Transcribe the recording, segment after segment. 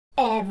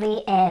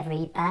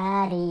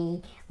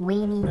Everybody,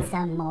 we need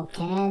some more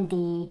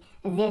candy.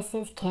 This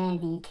is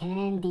candy,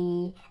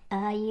 candy.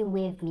 Are you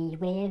with me,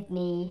 with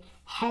me?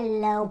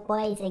 Hello,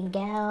 boys and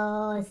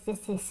girls.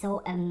 This is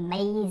so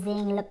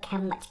amazing. Look how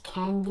much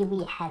candy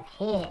we have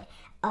here.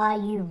 Are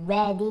you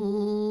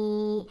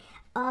ready?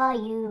 Are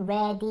you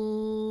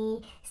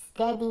ready?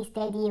 Steady,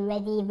 steady,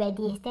 ready,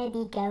 ready,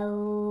 steady,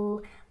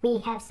 go. We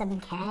have some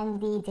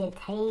candy to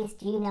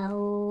taste, you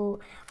know.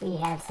 We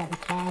have some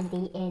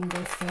candy in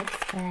the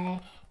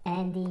subscribe.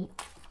 Andy,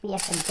 we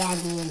have some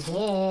candy in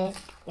here.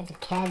 We have some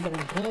candy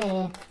in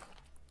here.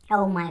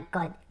 Oh my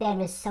god, there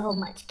is so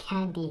much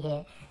candy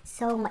here.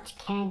 So much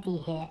candy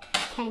here.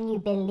 Can you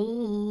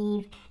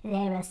believe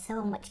there is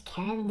so much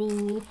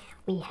candy?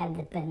 We have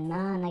the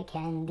banana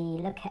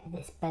candy. Look at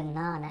this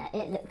banana.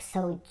 It looks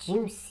so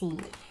juicy.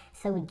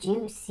 So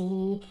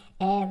juicy.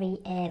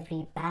 Everybody.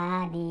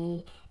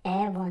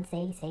 Everyone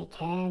say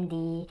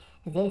candy.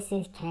 This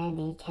is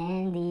candy,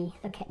 candy.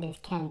 Look at this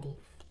candy.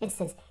 It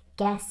says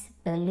gas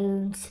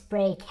balloon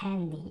spray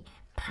candy.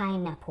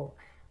 Pineapple.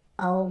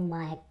 Oh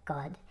my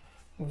god.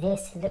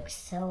 This looks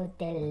so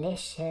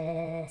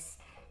delicious.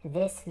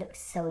 This looks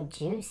so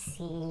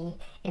juicy.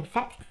 In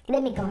fact,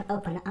 let me go and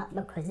open it up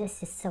because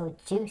this is so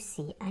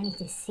juicy. I need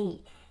to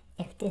see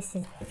if this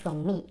is for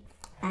me.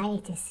 I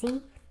need to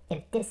see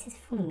if this is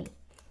for me.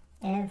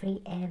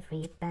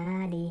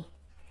 Everybody.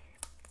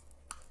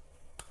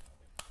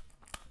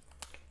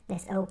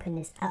 Let's open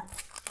this up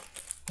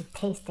and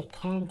taste the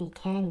candy,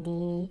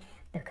 candy,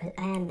 because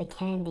I am the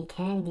candy,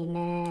 candy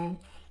man.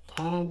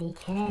 Candy,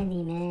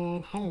 candy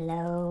man.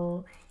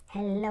 Hello.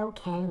 Hello,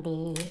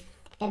 candy.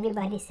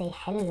 Everybody say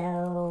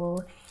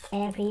hello.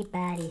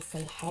 Everybody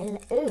say hello.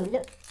 Ooh,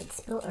 look, it's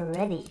spilled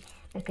already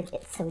because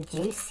it's so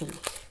juicy.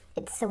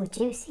 It's so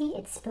juicy,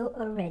 it's spilled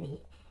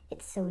already.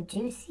 It's so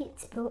juicy,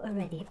 it's spilled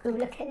already. Ooh,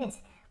 look at this.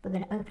 We're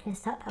going to open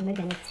this up and we're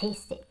going to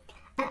taste it.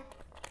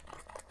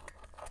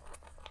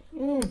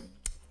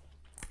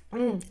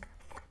 It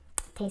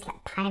tastes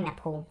like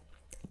pineapple.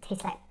 It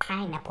tastes like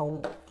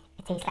pineapple.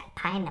 It tastes like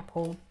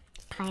pineapple.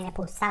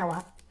 Pineapple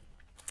sour.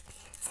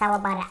 Sour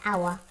by the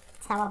hour.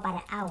 Sour by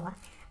the hour.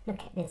 Look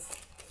at this.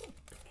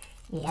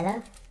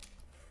 Yellow.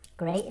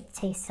 Great. It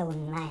tastes so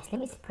nice.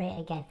 Let me spray it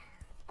again.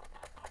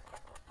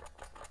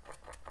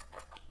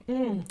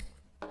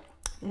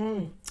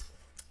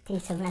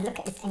 Tastes so nice. Look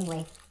at this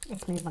anyway.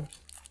 Let's move on.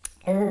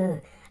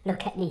 Oh,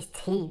 look at these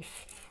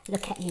teeth.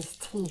 Look at these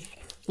teeth.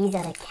 These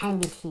are the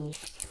candy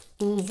teeth.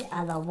 These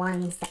are the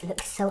ones that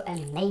look so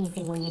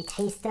amazing when you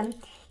taste them.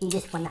 You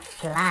just want to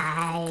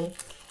fly.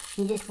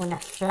 You just want to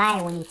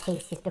fly when you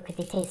taste this because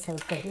they taste so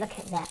good. Look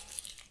at that.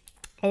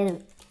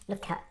 Oh,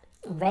 look how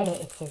red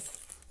it is.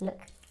 Look.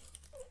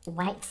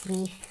 White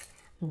teeth.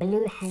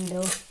 Blue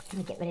handle. Let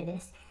me get rid of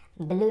this.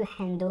 Blue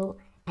handle.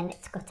 And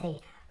it's got a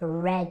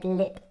red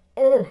lip.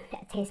 Oh,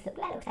 that tastes, that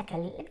looks like a,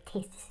 let me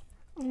taste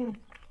this.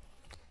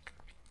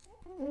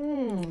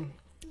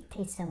 It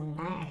tastes so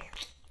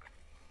nice.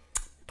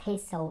 It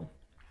tastes so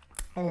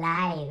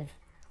alive.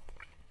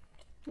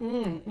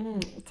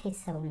 It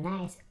tastes so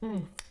nice.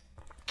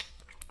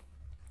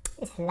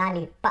 It's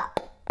lollipop.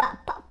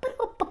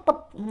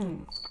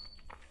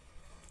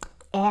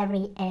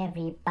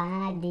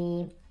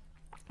 Everybody.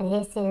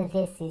 This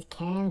is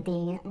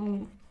candy.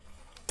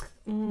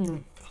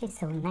 Tastes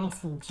so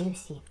nice and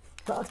juicy.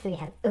 What else do we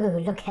have? Oh,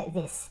 look at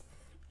this.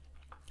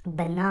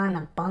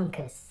 Banana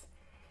bonkers.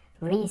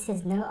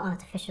 Reese's no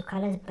artificial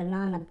colors.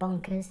 Banana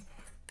bonkers.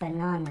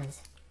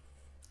 Bananas.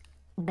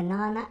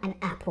 Banana and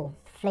apple.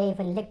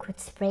 Flavor liquid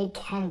spray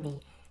candy.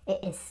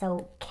 It is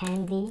so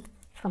candy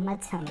for my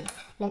tummy.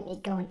 Let me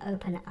go and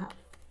open it up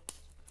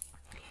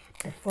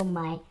before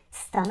my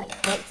stomach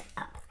breaks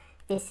up.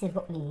 This is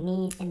what we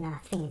need in our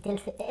thing.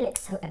 It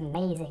looks so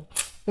amazing.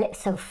 It looks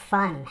so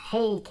fun.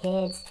 Hey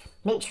kids,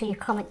 make sure you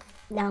comment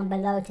down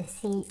below to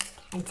see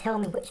and tell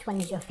me which one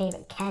is your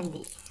favorite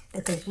candy,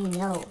 because you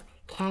know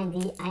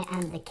candy, I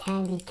am the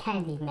candy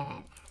candy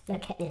man.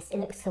 Look at this, it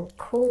looks so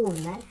cool,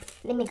 man.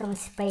 Let me go and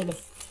spray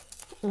this.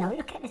 No,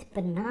 look at this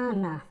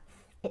banana.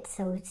 It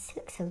looks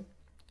so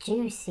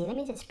juicy. Let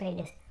me just spray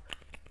this.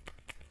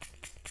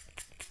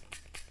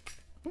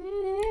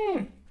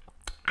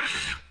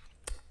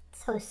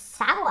 So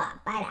sour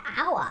by the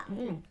hour.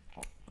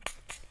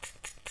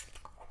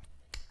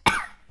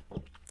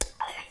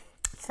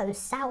 So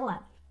sour.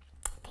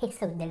 Tastes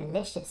so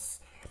delicious.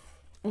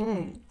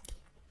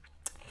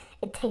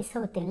 It tastes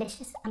so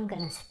delicious. I'm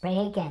gonna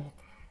spray again.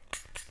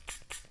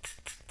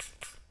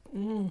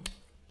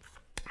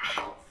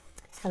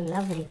 So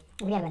lovely.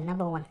 We have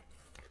another one.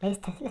 Let's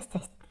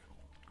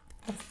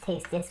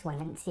taste this one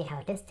and see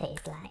how this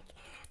tastes like.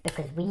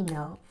 Because we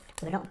know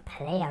we don't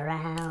play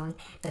around.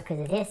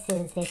 Because this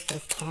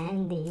is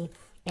candy.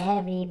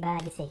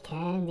 Everybody say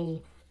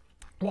candy.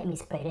 Let me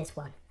spray this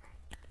one.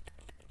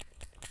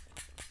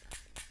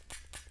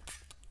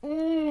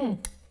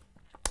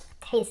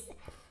 Tastes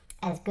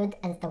as good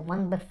as the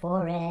one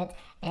before it.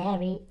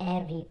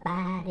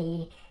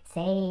 Everybody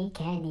say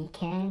candy,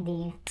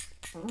 candy.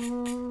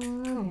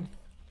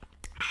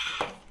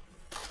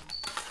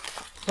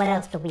 What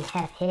else do we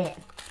have here?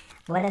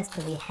 What else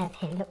do we have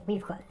here? Look,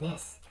 we've got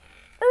this.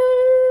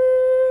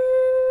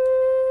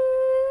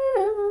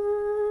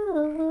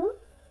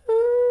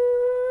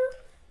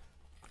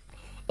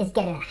 It's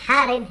getting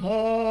hot in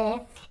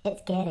here.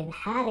 It's getting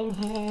hot in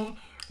here.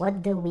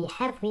 What do we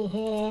have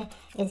here?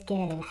 It's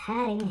getting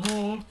hot in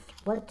here.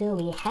 What do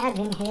we have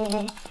in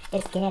here?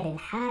 It's getting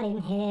hot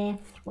in here.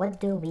 What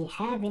do we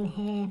have in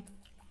here?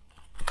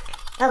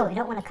 Oh, it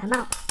don't want to come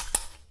out.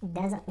 It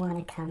doesn't want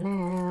to come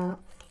out.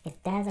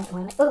 It doesn't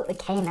want to. Oh, it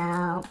came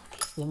out.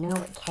 You know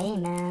it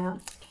came out.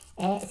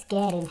 It's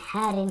getting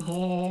hot in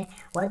here.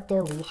 What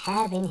do we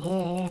have in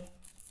here?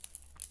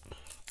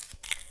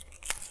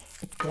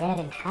 It's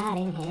getting hot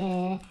in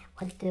here.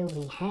 What do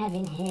we have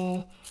in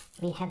here?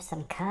 We have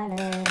some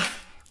colors.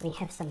 We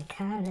have some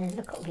colors.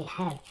 Look what we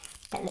have.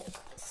 That looks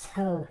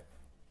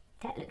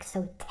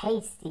so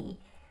tasty.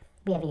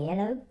 We have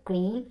yellow,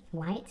 green,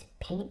 white,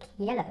 pink,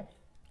 yellow.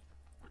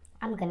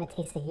 I'm gonna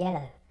taste the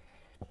yellow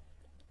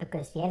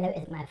because yellow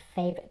is my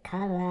favorite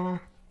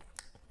color.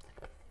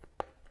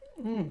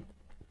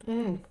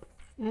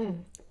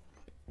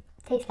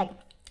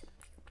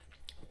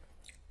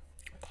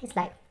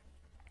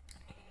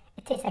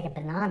 Tastes like a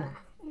banana.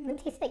 Let me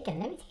taste it again.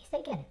 Let me taste it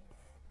again.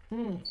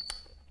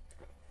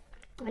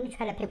 Let me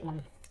try the pink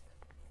one.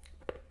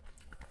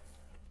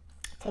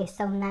 It tastes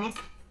so nice.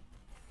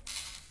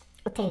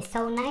 It tastes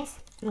so nice.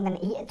 I'm gonna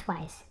eat it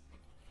twice.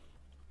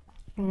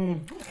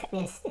 Look at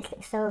this. This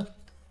looks so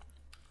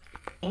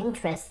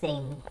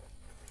interesting.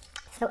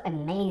 So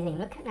amazing.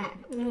 Look at that.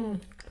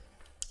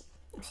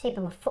 Shape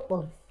of a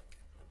football.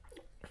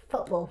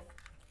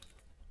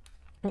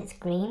 And it's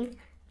green.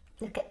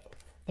 Look at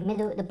the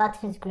middle. The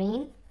bottom is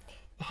green.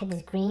 The head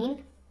is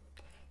green.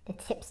 The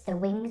tips, the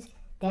wings,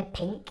 they're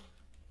pink.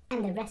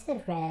 And the rest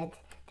is red.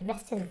 The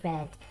rest is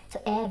red.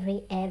 So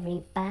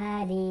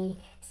everybody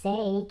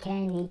say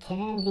candy,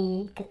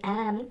 candy, 'cause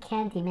I'm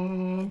Candy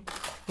Man.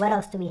 What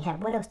else do we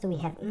have? What else do we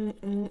have?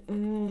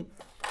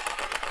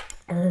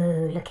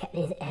 Oh, look at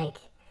this egg.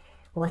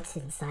 What's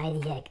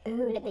inside the egg?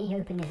 Oh, let me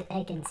open this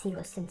egg and see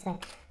what's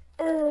inside.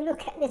 Oh,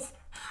 look at this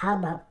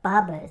Hubba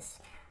Bubbas.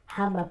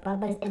 Hubba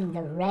Bubbas in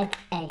the red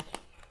egg.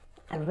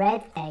 A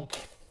red egg.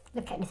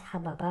 Look at this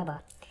Hubba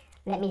Bubba.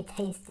 Let me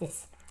taste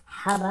this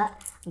Hubba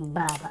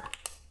Bubba.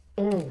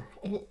 Ooh,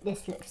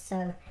 this looks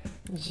so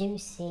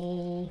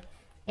juicy.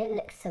 It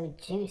looks so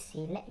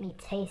juicy. Let me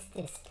taste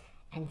this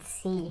and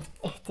see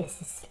if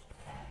this is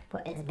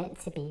what it's meant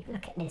to be.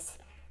 Look at this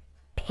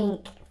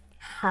pink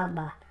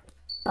Hubba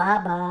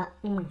Bubba.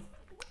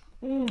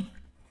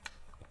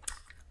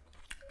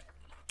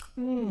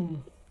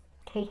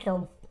 Tastes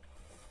so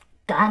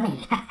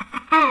gummy.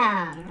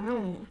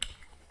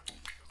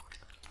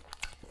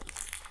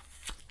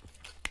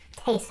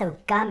 Tastes so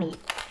gummy.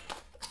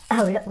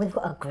 Oh, look, we've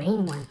got a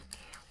green one.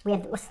 We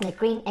have, what's in the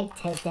green egg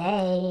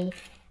today?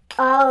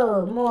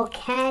 Oh, more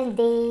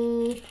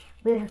candy.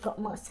 We've got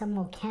some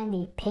more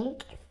candy.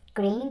 Pink,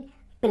 green,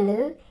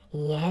 blue,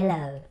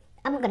 yellow.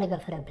 I'm going to go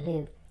for the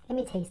blue. Let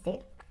me taste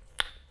it.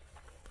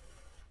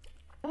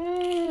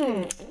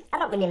 I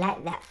don't really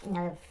like that.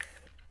 No,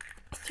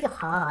 it's too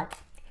hard.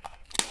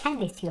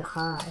 Candy's too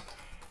hard.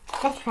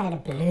 Let's try the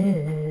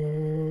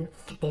blue.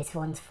 This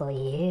one's for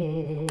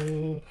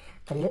you.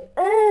 Blue.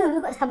 Oh,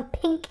 we've got some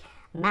pink.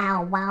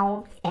 Wow,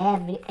 wow.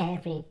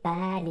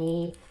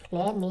 Everybody.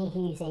 Let me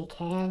hear you say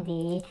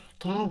candy.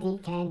 Candy,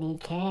 candy,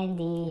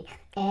 candy.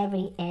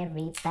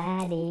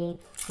 Everybody.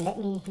 Let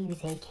me hear you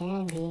say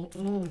candy.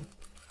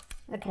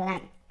 Look at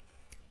that.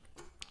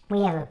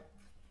 We have a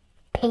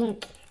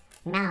pink.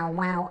 Wow,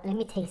 wow. Let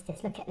me taste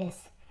this. Look at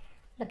this.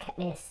 Look at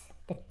this.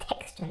 The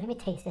texture. Let me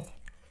taste this.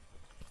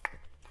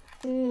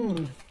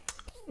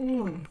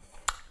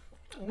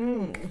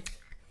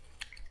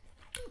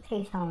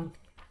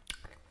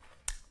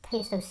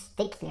 Tastes so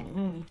sticky.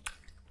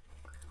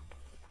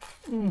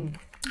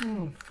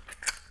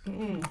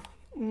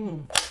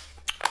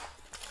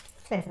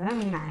 Tastes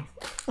very nice.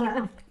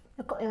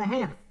 Look at your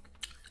hand.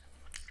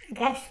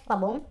 Gas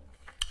bubble.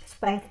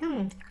 Spray.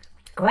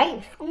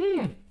 Grapes.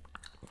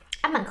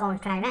 I'm not going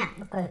to try that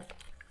because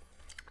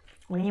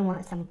we really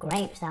want some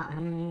grapes out.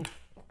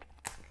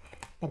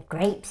 The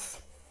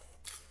grapes.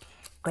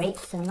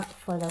 Grapes are not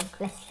for the.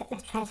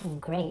 Let's try some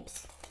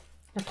grapes.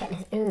 Look at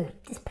this. Ooh,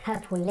 this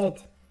purple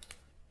lid.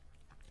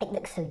 It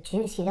looks so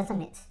juicy,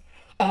 doesn't it?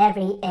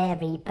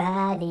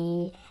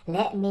 Everybody,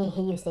 let me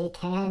hear you say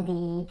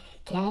candy,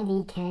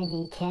 candy,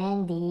 candy,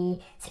 candy.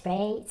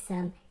 Spray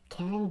some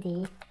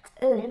candy.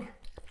 Ooh,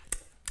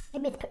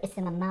 let me put this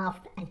in my mouth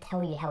and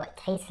tell you how it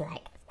tastes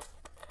like.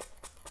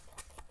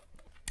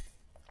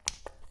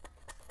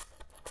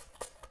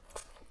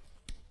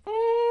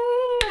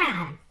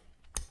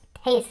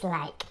 Tastes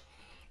like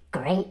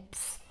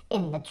grapes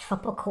in the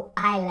tropical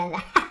island.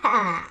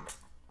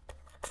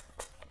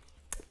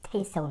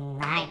 Tastes so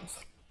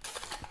nice.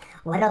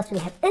 What else do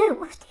we have? Ooh,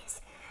 what's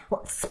this?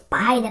 What's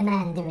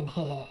Spider-Man doing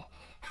here?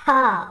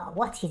 Ha!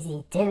 What is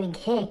he doing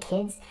here,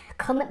 kids?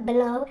 Comment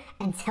below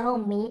and tell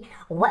me,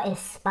 what is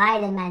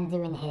Spider-Man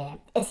doing here?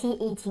 Is he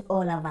eating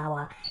all of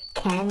our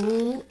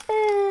candy?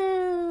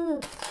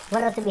 Ooh!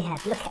 What else do we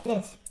have? Look at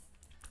this.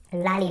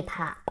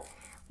 Lollipop.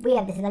 We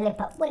have this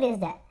lollipop. What is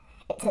that?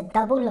 It's a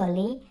double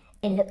lolly.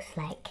 It looks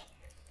like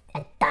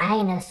a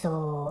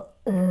dinosaur.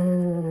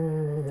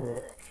 Ooh!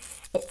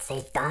 It's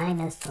a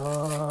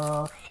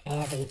dinosaur.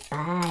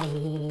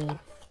 Everybody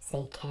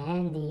say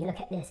candy. Look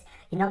at this.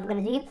 You know what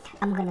I'm gonna do?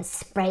 I'm gonna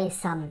spray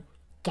some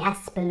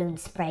gas balloon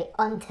spray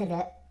onto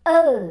the...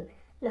 Oh!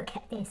 Look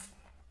at this.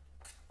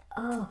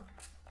 Oh,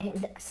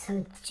 it looks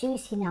so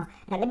juicy now.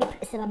 Now let me put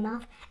this in my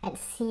mouth and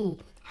see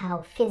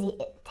how fizzy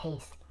it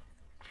tastes.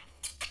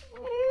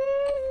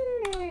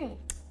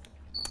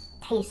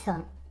 Tastes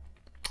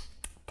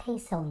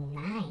so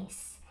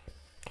nice.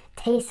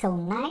 Tastes so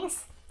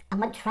nice. I'm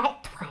gonna try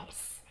it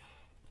twice.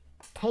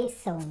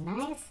 Tastes so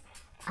nice.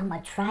 I'm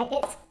gonna try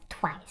it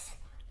twice.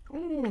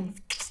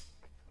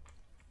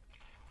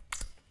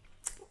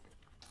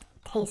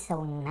 Tastes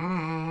so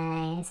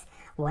nice.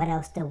 What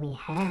else do we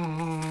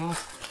have?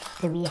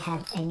 Do we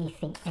have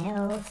anything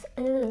else?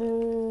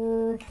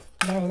 Ooh,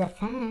 there's a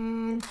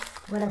fan.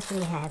 What else do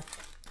we have?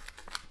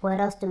 What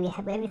else do we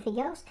have? Everything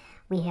else?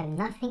 We have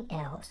nothing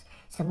else.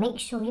 So make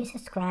sure you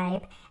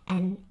subscribe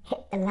and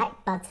hit the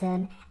like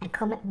button and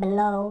comment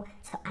below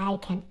so I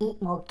can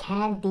eat more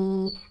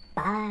candy.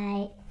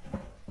 Bye.